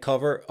hand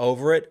cover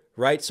over it,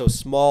 right? So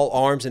small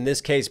arms, in this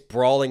case,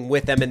 brawling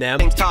with Eminem.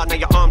 James Todd, now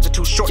your arms are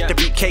too short to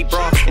BK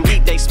bra.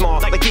 Indeed they small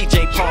like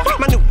DJ Paul.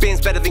 My new Benz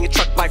better than your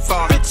truck by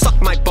far. Bitch,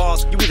 suck my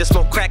balls. You either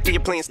smoke crack or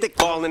you're playing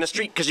stickball in the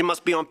street, cause you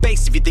must be on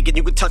base if you're thinking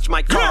you could touch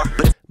my car.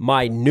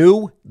 My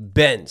new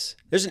Benz.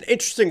 There's an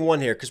interesting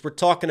one here because we're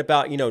talking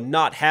about, you know,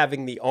 not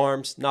having the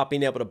arms, not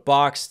being able to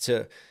box,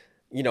 to,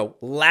 you know,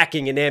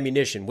 lacking in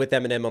ammunition with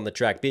Eminem on the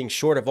track, being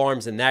short of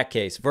arms in that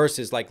case,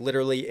 versus like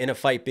literally in a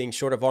fight being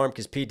short of arm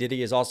because P.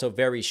 Diddy is also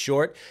very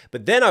short.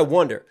 But then I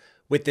wonder,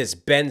 with this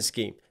Benz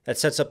scheme that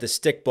sets up the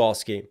stickball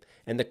scheme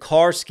and the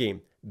car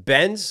scheme,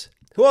 Benz,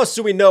 who else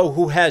do we know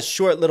who has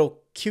short little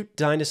cute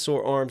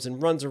dinosaur arms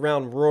and runs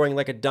around roaring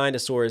like a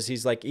dinosaur as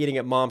he's like eating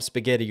at mom's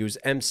spaghetti, who's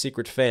M's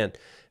secret fan?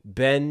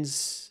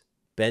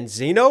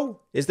 Benzino?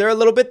 Is there a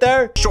little bit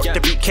there? Short to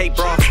BK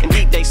bra.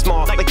 Indeed they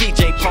small like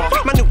DJ Paul.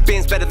 My new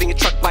Benz better than your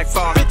truck by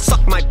far. Bitch,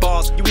 suck my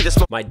balls. You either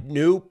smoke. My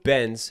new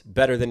Benz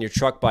better than your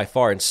truck by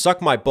far. And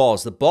suck my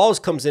balls. The balls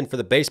comes in for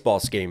the baseball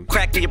scheme.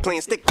 Crack to you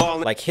playing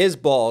stickball. Like his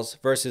balls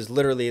versus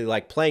literally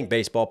like playing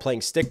baseball,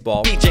 playing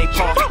stickball. DJ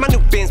Paul. My new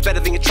Benz better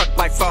than your truck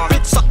by far.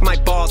 Bitch, suck my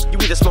balls. You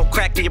either smoke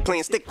crack or you're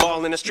playing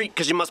stickball in the street,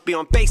 cause you must be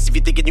on base if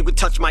you're thinking you could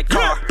touch my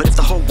car. But if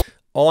the whole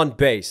on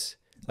base.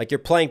 Like you're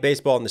playing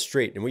baseball in the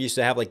street, and we used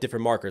to have like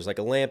different markers, like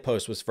a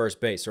lamppost was first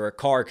base, or a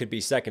car could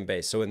be second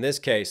base. So in this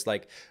case,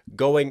 like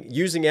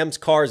using M's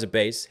car as a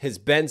base, his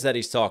Benz that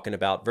he's talking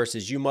about,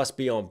 versus you must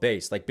be on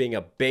base, like being a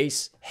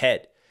base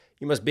head.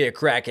 You must be a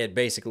crackhead,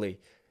 basically,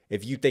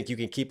 if you think you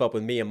can keep up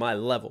with me and my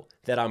level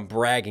that I'm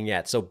bragging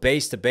at. So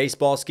base to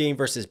baseball scheme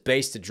versus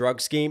base to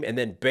drug scheme, and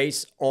then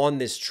base on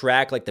this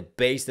track, like the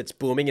bass that's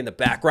booming in the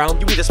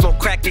background. You either smoke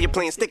crack or you're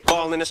playing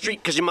stickball in the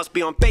street, cause you must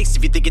be on base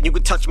if you're thinking you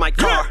could touch my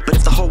car. But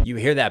if the whole you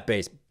hear that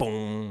bass,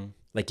 boom.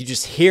 Like you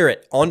just hear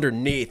it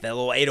underneath that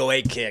little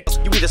 808 kick.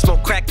 You either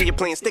smoke crack or you're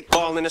playing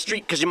stickball in the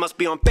street, cause you must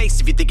be on base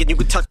if you're thinking you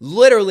could touch.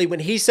 Literally, when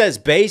he says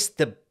bass,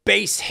 the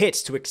bass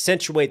hits to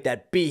accentuate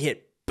that B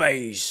hit.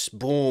 Bass,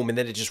 boom, and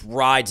then it just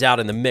rides out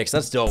in the mix.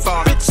 That's dope.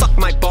 Suck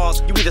my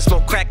balls. You either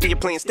smoke crack or you're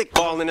playing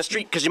stickball in the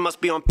street, cause you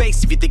must be on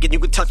base if you're thinking you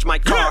could touch my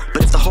car.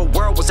 But if the whole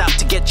world was out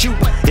to get you,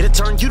 it'd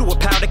turn you to a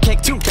powder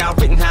keg too. Kyle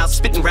Rittenhouse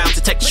spitting rounds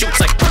to tech shoots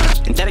like,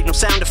 and that ain't no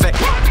sound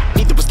effect.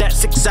 Neither was that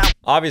 6 out.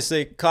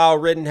 Obviously, Kyle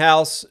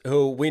Rittenhouse,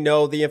 who we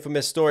know the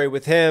infamous story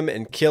with him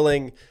and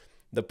killing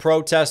the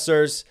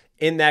protesters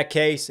in that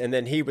case, and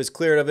then he was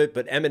cleared of it,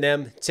 but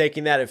Eminem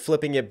taking that and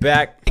flipping it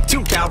back.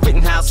 Kyle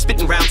Rittenhouse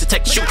spitting rounds to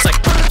tech shoots like,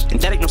 and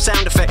that ain't no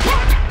sound effect.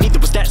 Neither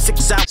was that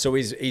 6 out. So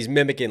he's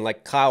mimicking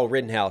like Kyle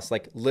Rittenhouse,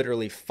 like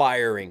literally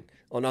firing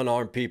on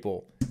unarmed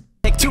people.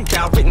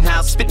 Kyle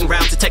Rittenhouse spitting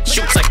rounds to tech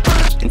shoots like,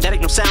 and that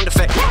ain't no sound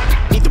effect.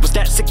 Neither was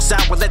that 6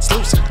 out. Well, let's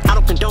loose. I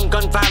don't condone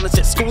gun violence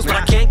at schools, but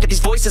I can't get these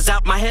voices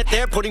out my head.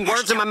 They're putting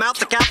words in my mouth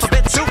like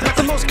alphabet soup. Not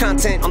the most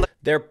content on the.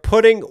 They're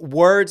putting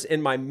words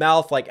in my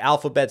mouth like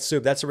alphabet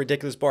soup. That's a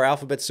ridiculous bar.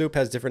 Alphabet soup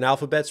has different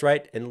alphabets,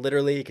 right? And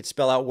literally you could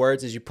spell out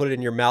words as you put it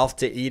in your mouth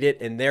to eat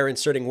it. And they're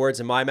inserting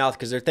words in my mouth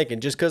because they're thinking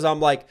just because I'm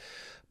like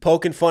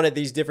poking fun at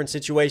these different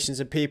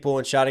situations and people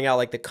and shouting out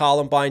like the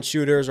Columbine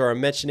shooters, or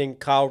I'm mentioning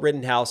Kyle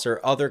Rittenhouse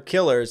or other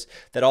killers,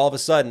 that all of a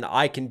sudden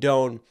I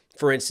condone,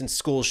 for instance,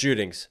 school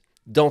shootings.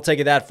 Don't take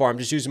it that far. I'm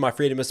just using my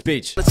freedom of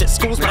speech. Let's at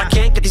schools, but I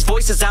can't get these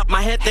voices out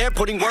my head. They're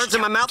putting words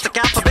in my mouth like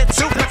alphabet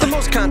soup. Not the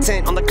most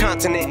content on the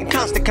continent, and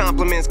constant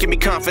compliments give me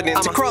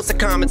confidence across the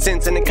common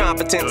sense and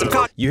incompetence.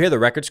 You hear the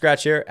record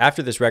scratch here?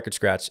 After this record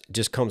scratch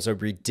just comes a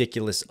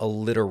ridiculous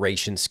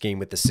alliteration scheme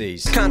with the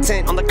C's.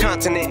 Content on the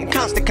continent, and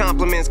constant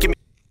compliments give me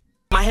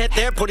my head.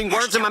 They're putting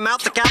words in my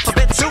mouth like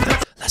alphabet soup.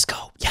 Let's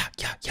go. Yeah,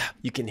 yeah, yeah.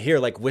 You can hear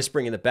like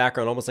whispering in the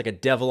background, almost like a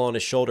devil on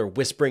his shoulder,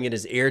 whispering in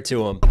his ear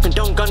to him.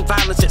 Condone gun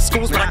violence at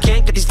schools, but I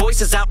can't get these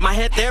voices out my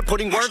head. They're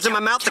putting words in my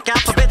mouth like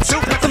alphabet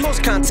soup. Not the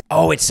most content.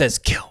 Oh, it says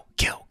kill,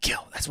 kill,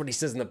 kill. That's what he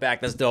says in the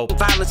back. That's dope.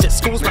 Violence at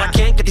schools, but I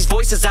can't get these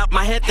voices out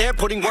my head. They're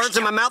putting words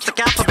in my mouth like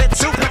alphabet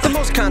soup. Not the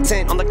most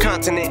content on the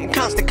continent, and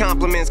constant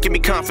compliments give me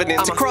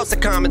confidence across the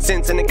common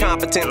sense and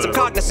incompetence. I'm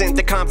cognizant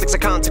that conflicts are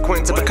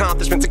consequence of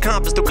accomplishments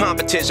accomplished through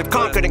competition. I've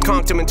conquered and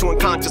conked them into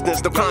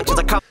unconsciousness. Though conscious,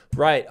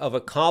 right, of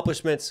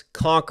accomplishments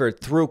conquered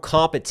through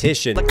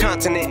competition. The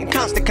continent, and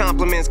constant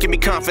compliments give me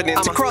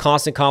confidence.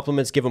 Constant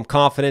compliments give him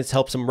confidence,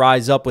 helps him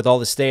rise up with all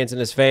the stands and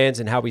his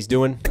fans and how he's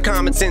doing. The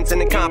common sense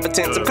and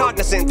incompetence. I'm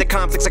cognizant that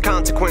conflicts are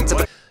consequence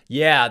of.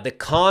 Yeah, the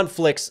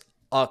conflicts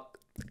a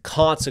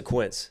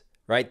consequence,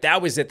 right?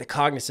 That was it, the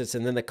cognizance,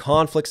 and then the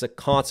conflict's a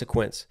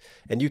consequence.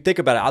 And you think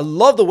about it, I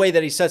love the way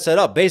that he sets that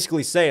up,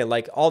 basically saying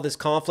like all this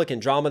conflict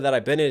and drama that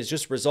I've been in is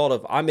just a result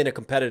of I'm in a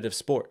competitive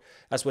sport.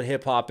 That's what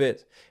hip hop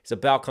is. It's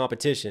about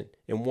competition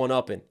and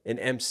one-upping and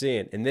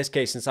MCing. In this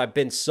case, since I've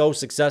been so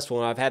successful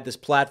and I've had this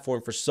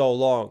platform for so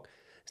long,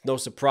 it's no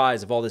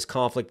surprise of all this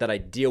conflict that I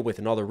deal with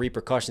and all the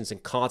repercussions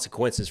and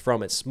consequences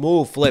from it.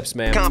 Smooth flips,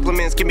 man.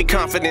 Compliments give me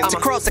confidence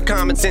across the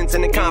common sense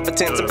and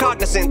incompetence. I'm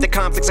cognizant that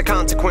conflicts are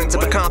consequence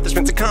of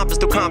accomplishments accomplished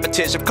through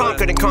competition. I've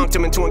conquered and conked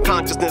them into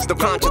unconsciousness. Though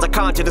conscious, I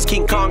conjured as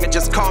King Kong and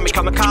just call me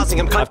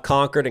kamikaze. I've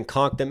conquered and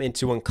conked them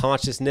into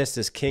unconsciousness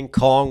as King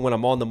Kong when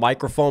I'm on the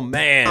microphone.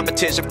 Man.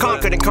 Competition. I've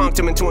conquered and conked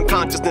them into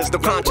unconsciousness. Though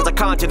conscious, I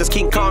conjured as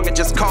King Kong and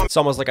just call me. It's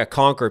almost like a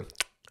conquer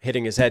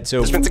hitting his head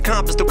too.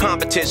 Accomplished through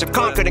competition. I've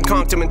conquered and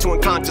conked him into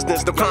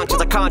unconsciousness. Though conscious,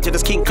 I conjured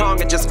as King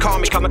Kong and just call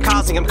me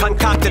kamikaze. I'm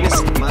concocting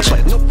this.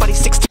 Nobody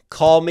 16.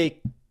 Call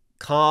me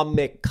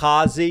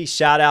Kamikaze.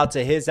 Shout out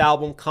to his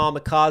album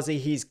Kamikaze.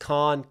 He's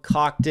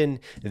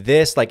concocting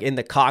this, like in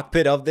the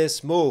cockpit of this.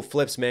 Smooth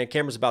flips, man.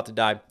 Camera's about to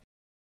die.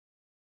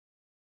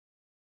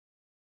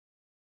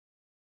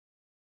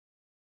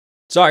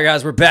 Sorry,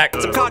 guys, we're back.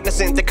 I'm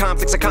cognizant that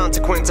conflicts are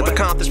consequence of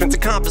accomplishments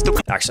accomplished through.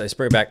 Actually, let's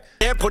bring it back.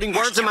 They're putting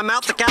words in my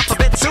mouth like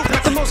alphabet soup.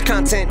 Not the most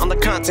content on the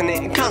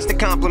continent, and constant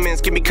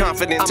compliments give me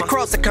confidence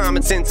across the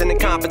common sense and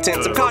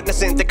incompetence. I'm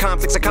cognizant that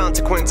conflicts are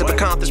consequence of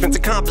accomplishments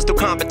accomplished through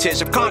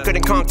competition. I've conquered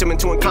and conked them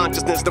into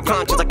unconsciousness. Though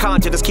conscious, I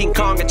conjured as King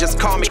Kong and just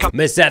call me.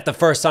 Missed that the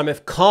first time.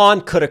 If Khan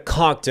could have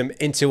conked him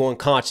into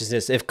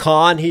unconsciousness. If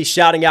Khan, he's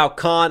shouting out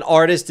Khan,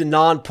 artist and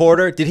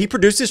non-Porter. Did he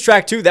produce this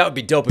track too? That would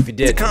be dope if he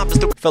did.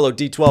 Fellow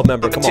D12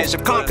 member, come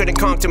on. I've conquered and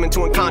conked him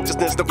into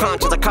unconsciousness. Though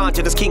conscious, I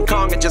conjured as King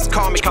Kong and just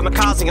call me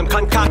kamikaze. I'm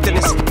concocting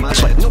this.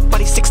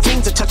 Nobody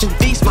 16s are touching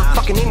these. My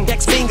fucking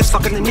index fingers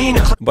fucking the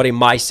Nina. Buddy,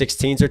 my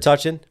 16s are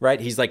touching, right?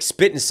 He's like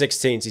spitting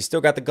 16s. He's still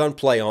got the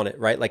gunplay on it,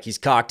 right? Like he's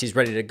cocked, he's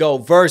ready to go.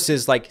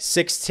 Versus like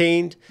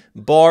 16'd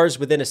bars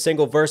within a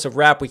single verse of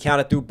rap. We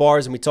count it through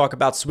bars and we talk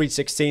about sweet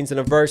 16s in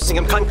a verse.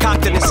 I'm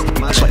concocting this.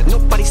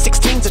 Nobody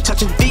 16s are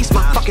touching these.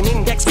 My fucking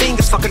index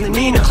fingers fucking the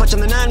Nina. Clutch on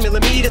the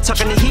 9mm,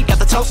 tucking the heat. Got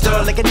the toaster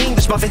like an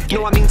English muffin.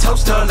 No, I mean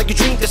toaster, like you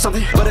drink or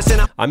something. But it's in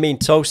a. I mean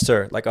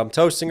toaster, like I'm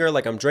toasting her,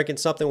 like I'm drinking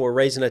something. We're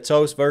raising a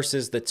toast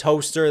versus the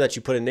toaster that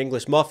you put an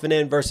English muffin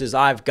in versus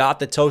I've got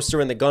the toaster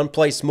in the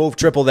gunplay. Smooth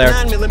triple there.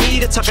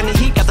 9mm, tucking the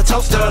heat. Got the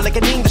toaster like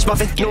an English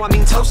muffin. No, I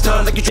mean toaster,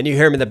 like you. And you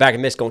hear him in the back of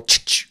the mist going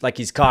like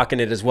he's cocking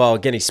it as well.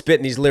 Again, he's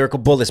spitting these lyrical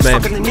bullets,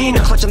 man. Fucking the Nina,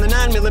 clutch on the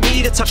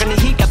 9mm, tucking the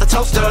heat. Got the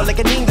toaster like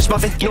an English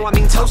muffin. No, I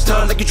mean toaster,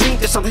 like you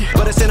drink or something.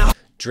 But it's in a.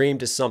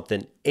 Dreamed of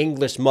something.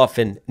 English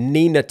muffin.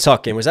 Nina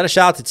tucking. Was that a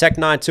shout out to Tech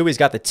 9 too? He's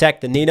got the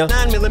Tech, the Nina.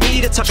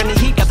 9mm, tucking the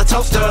heat. Got the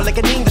toaster like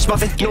an English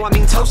muffin. No, I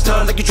mean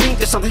toaster, like you drink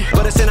or something.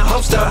 But it's in a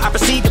holster. I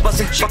proceed to bust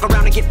it. Fuck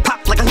around and get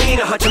popped like a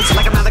Lena Hutchins.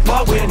 Like a Alec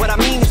Baldwin. What I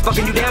mean is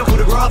fucking you down. Who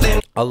the raw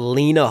then?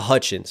 Alina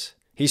Hutchins.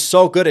 He's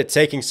so good at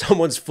taking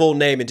someone's full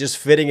name and just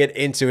fitting it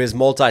into his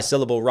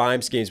multi-syllable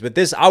rhyme schemes. But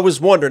this, I was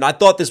wondering, I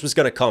thought this was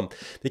going to come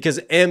because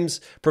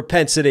M's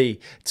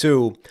propensity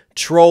to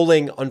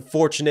trolling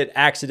unfortunate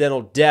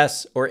accidental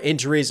deaths or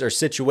injuries or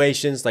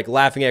situations, like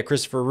laughing at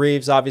Christopher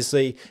Reeves,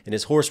 obviously, in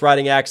his horse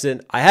riding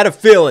accident. I had a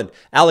feeling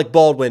Alec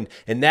Baldwin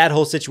in that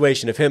whole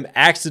situation of him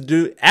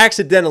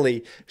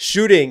accidentally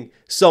shooting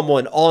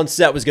someone on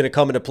set was going to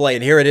come into play,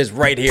 and here it is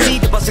right here.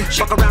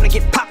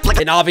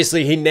 And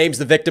obviously he names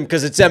the victim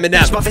because it's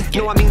Eminem.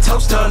 No, I mean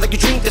toaster, like you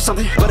drink or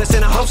something, but it's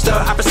in a holster.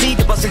 I proceed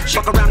to bust it,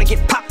 fuck around and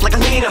get popped like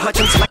Alina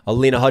Hutchins.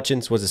 Alina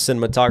Hutchins was a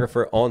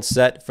cinematographer on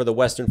set for the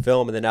Western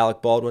film, and then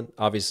Alec Baldwin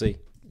obviously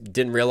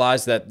didn't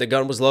realize that the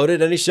gun was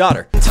loaded and he shot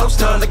her.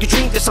 Toaster, like you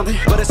drink or something,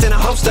 but it's in a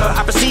holster.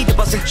 I proceed to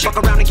bust it, fuck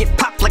around and get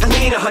popped like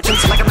Alina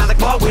Hutchins. Like I'm Alec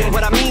Baldwin.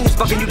 What I mean is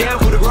fucking you down,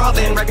 coup de grace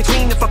then. Right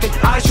between the fucking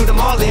eyes, shoot them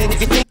all in. If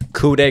you think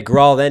coup de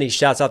grace, then he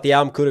shouts out the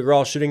album Coup de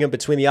grace, shooting him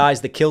between the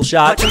eyes, the kill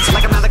shot. Hutchins,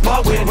 like I'm Alec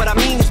Baldwin. What I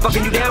mean is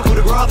fucking you down, coup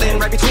de grace then.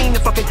 Right between the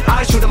fucking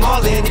eyes, shoot them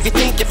all in. If you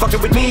think you're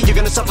fucking with me, you're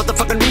gonna suffer the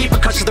fucking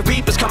repercussions. The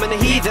reapers coming to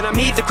heat, then I'm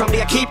the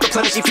crummy. I keep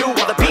replenishing fuel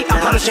while the beat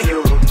I'm punishing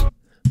you.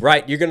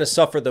 Right, you're going to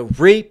suffer the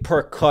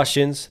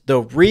repercussions.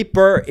 The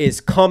Reaper is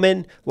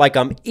coming like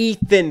I'm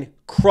Ethan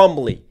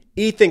Crumley.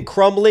 Ethan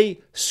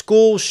Crumley,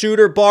 school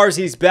shooter bars,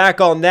 he's back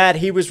on that.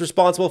 He was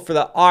responsible for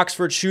the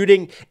Oxford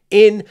shooting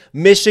in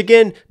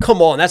Michigan.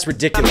 Come on, that's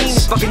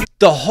ridiculous.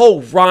 The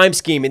whole rhyme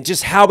scheme and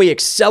just how he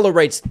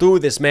accelerates through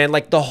this, man.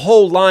 Like the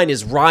whole line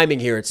is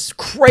rhyming here. It's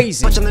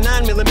crazy. On the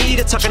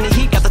 9mm, tucking the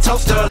heat, got the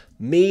toaster.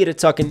 Me to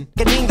tucking.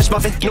 An English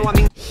muffin, no, I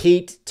mean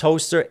heat,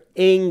 toaster,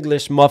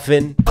 English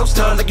muffin.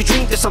 Toaster, like you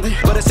drink or something,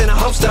 but it's in a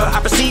holster. I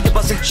proceed to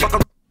bust it, fuck a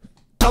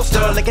toaster,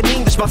 like an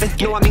English muffin.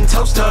 No, I mean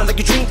toaster, like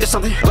you drink or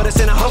something, but it's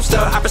in a holster.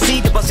 I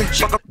proceed to bust it,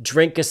 fuck a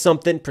drink or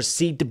something,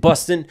 proceed to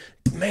bustin'.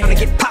 Man, I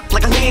get popped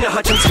like Alina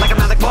Hutchins, like I'm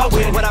Alec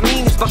Baldwin. What I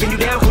mean is fucking you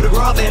down, coup de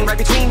grace then. Right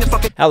between the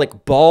fucking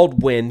Alec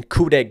Baldwin,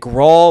 coup de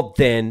grace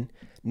then.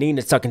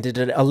 Nina tucking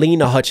to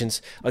Alina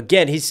Hutchins.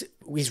 Again, he's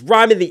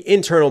rhyming the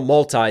internal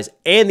multis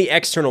and the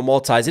external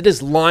multis. It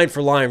is line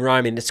for line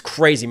rhyming. It's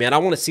crazy, man. I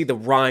want to see the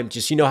rhyme.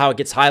 Just, you know how it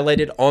gets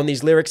highlighted on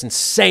these lyrics?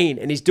 Insane.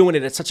 And he's doing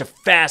it at such a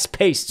fast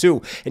pace,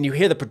 too. And you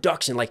hear the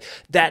production, like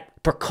that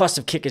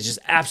percussive kick is just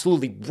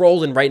absolutely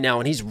rolling right now,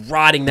 and he's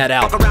riding that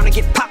out. Fuck around and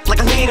get popped like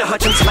Alina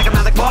Hutchins, like I'm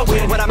Alec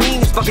Baldwin. What I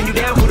mean is fucking you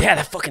down. Yeah,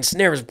 that fucking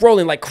snare is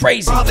rolling like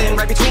crazy.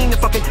 Right between the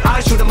fucking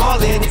eyes, shoot them all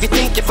in. If you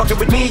think you're fucking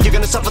with me, you're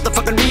gonna suffer the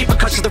fucking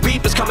repercussions. The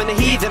reapers coming to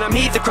heathen. I'm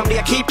Ethan Crumley.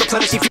 I keep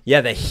replenishing. Yeah,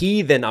 the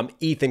heathen. I'm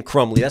Ethan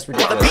Crumley. That's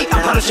ridiculous. The beat,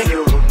 I'm punishing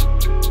you.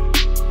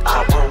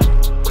 I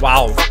won't.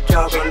 Wow. What the fuck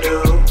y'all gonna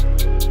do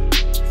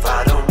if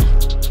I don't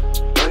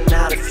run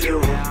out of fuel?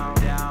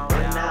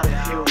 Run out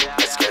of fuel.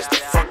 Let's get the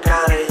fuck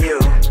out of you.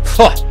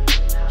 Huh.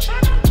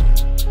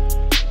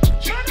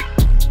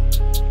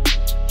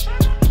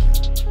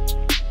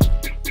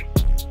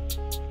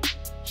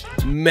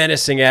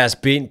 Menacing ass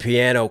beating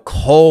piano,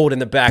 cold in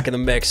the back of the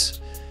mix.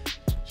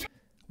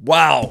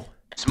 Wow.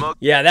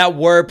 Yeah, that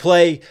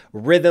wordplay,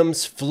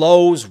 rhythms,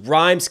 flows,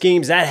 rhyme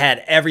schemes, that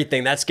had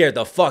everything. That scared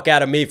the fuck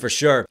out of me for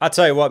sure. I'll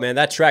tell you what, man,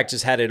 that track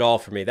just had it all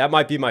for me. That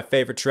might be my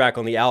favorite track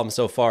on the album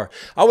so far.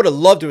 I would have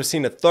loved to have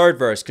seen a third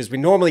verse because we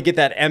normally get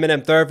that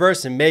Eminem third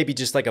verse and maybe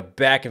just like a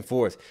back and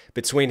forth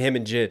between him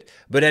and JID.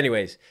 But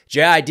anyways,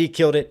 JID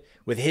killed it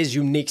with his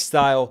unique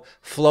style,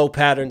 flow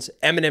patterns.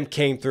 Eminem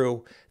came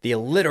through. The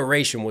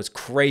alliteration was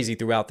crazy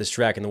throughout this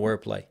track and the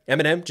wordplay.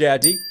 Eminem,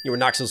 JID, you were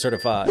Knox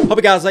certified. Hope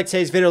you guys liked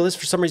today's video. Listen,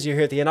 for some reason you're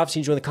here at the end. Obviously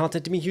enjoying the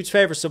content. Do me a huge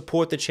favor,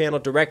 support the channel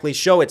directly.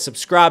 Show it,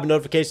 subscribe,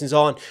 notifications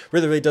on.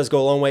 Really does go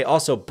a long way.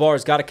 Also,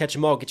 bars, gotta catch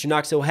them all. Get your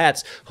Knox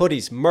hats,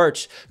 hoodies,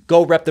 merch.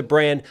 Go rep the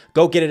brand.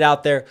 Go get it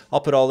out there.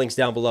 I'll put all links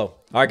down below.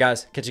 All right,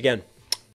 guys, catch you again.